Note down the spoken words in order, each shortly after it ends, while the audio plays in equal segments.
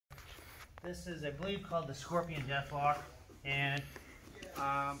This is, I believe, called the Scorpion Deathlock, and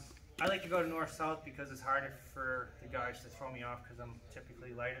I like to go to north-south because it's harder for the guys to throw me off because I'm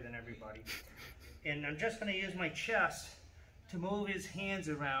typically lighter than everybody. And I'm just going to use my chest to move his hands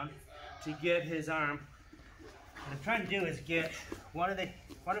around to get his arm. What I'm trying to do is get one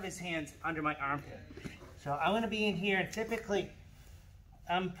of his hands under my armpit. So I'm going to be in here, and typically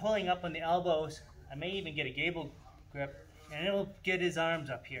I'm pulling up on the elbows. I may even get a gable grip, and it'll get his arms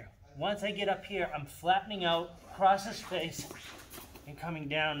up here. Once I get up here, I'm flattening out across his face and coming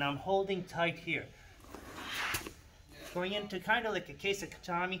down. Now I'm holding tight here. Going into kind of like a case of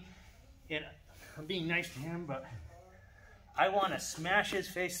Katami, and I'm being nice to him, but I want to smash his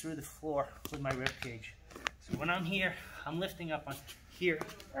face through the floor with my rib cage. So when I'm here, I'm lifting up on here.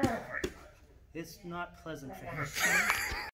 It's not pleasant for him.